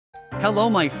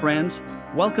Hello my friends,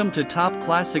 welcome to Top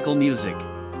Classical Music.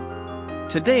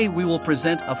 Today we will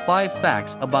present 5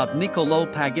 facts about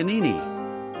Niccolò Paganini.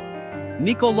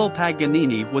 Niccolò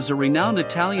Paganini was a renowned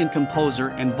Italian composer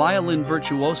and violin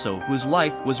virtuoso whose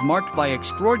life was marked by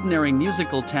extraordinary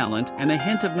musical talent and a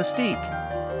hint of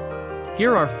mystique.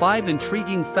 Here are 5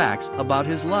 intriguing facts about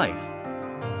his life.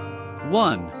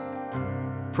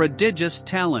 1. Prodigious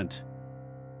talent.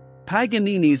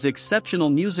 Paganini's exceptional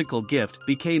musical gift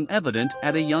became evident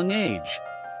at a young age.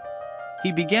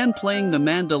 He began playing the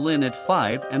mandolin at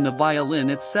 5 and the violin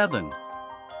at 7.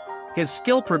 His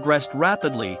skill progressed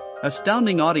rapidly,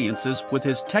 astounding audiences with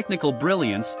his technical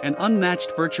brilliance and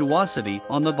unmatched virtuosity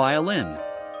on the violin.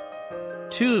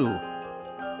 2.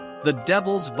 The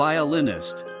Devil's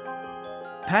Violinist.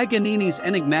 Paganini's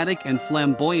enigmatic and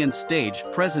flamboyant stage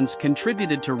presence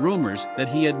contributed to rumors that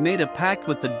he had made a pact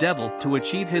with the devil to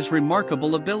achieve his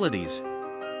remarkable abilities.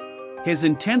 His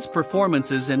intense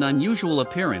performances and unusual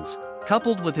appearance,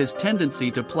 coupled with his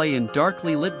tendency to play in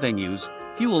darkly lit venues,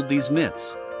 fueled these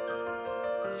myths.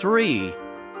 3.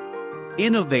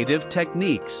 Innovative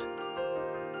techniques.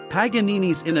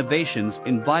 Paganini's innovations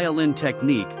in violin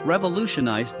technique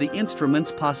revolutionized the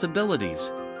instrument's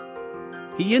possibilities.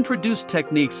 He introduced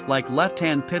techniques like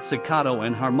left-hand pizzicato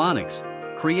and harmonics,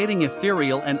 creating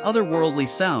ethereal and otherworldly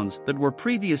sounds that were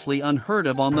previously unheard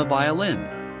of on the violin.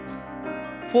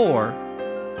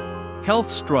 4.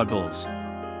 Health struggles.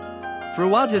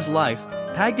 Throughout his life,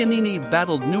 Paganini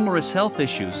battled numerous health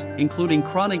issues, including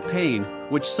chronic pain,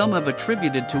 which some have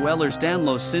attributed to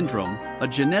Ehlers-Danlos syndrome, a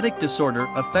genetic disorder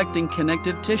affecting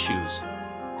connective tissues.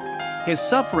 His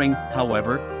suffering,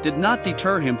 however, did not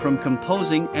deter him from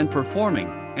composing and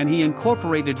performing, and he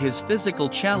incorporated his physical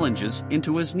challenges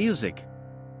into his music.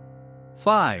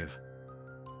 5.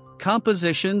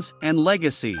 Compositions and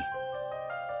legacy.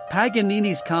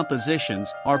 Paganini's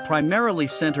compositions are primarily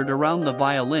centered around the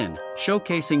violin,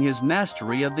 showcasing his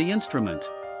mastery of the instrument.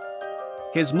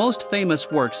 His most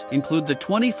famous works include the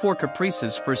 24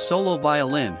 Caprices for solo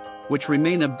violin, which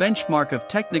remain a benchmark of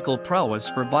technical prowess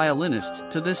for violinists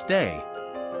to this day.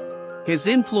 His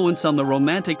influence on the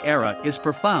Romantic era is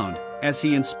profound, as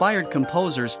he inspired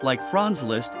composers like Franz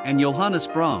Liszt and Johannes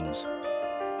Brahms.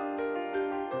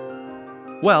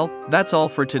 Well, that's all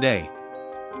for today.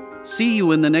 See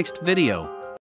you in the next video.